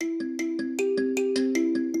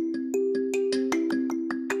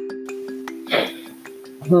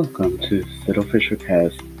Welcome to Settle Fisher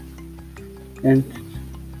Cast, and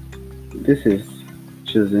this is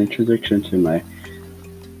just an introduction to my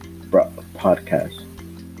podcast.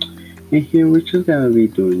 And here we're just gonna be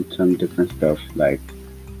doing some different stuff like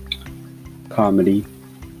comedy,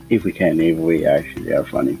 if we can, if we actually are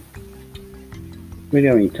funny. We're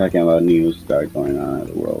gonna be talking about news that are going on in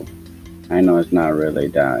the world. I know it's not really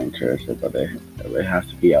that interesting, but it has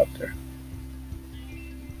to be out there.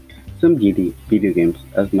 Some video games,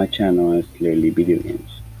 as my channel is clearly video games,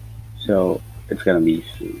 so it's gonna be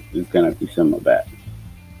some of that.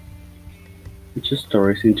 Just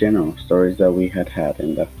stories in general, stories that we had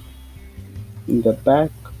in the back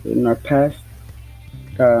in our past.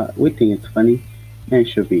 We think it's funny and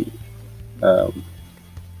should be um,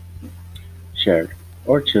 shared,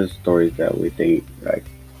 or just stories that we think like,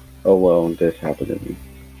 oh well, this happened to me,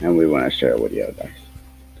 and we want to share it with you guys.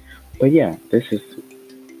 But yeah, this is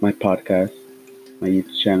my podcast. My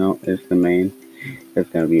YouTube channel is the main. It's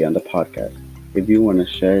gonna be on the podcast. If you want to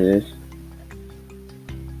share this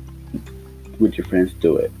with your friends,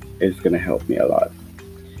 do it. It's gonna help me a lot.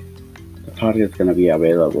 The podcast is gonna be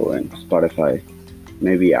available in Spotify,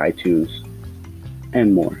 maybe iTunes,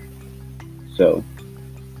 and more. So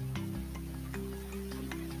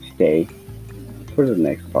stay for the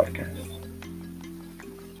next podcast.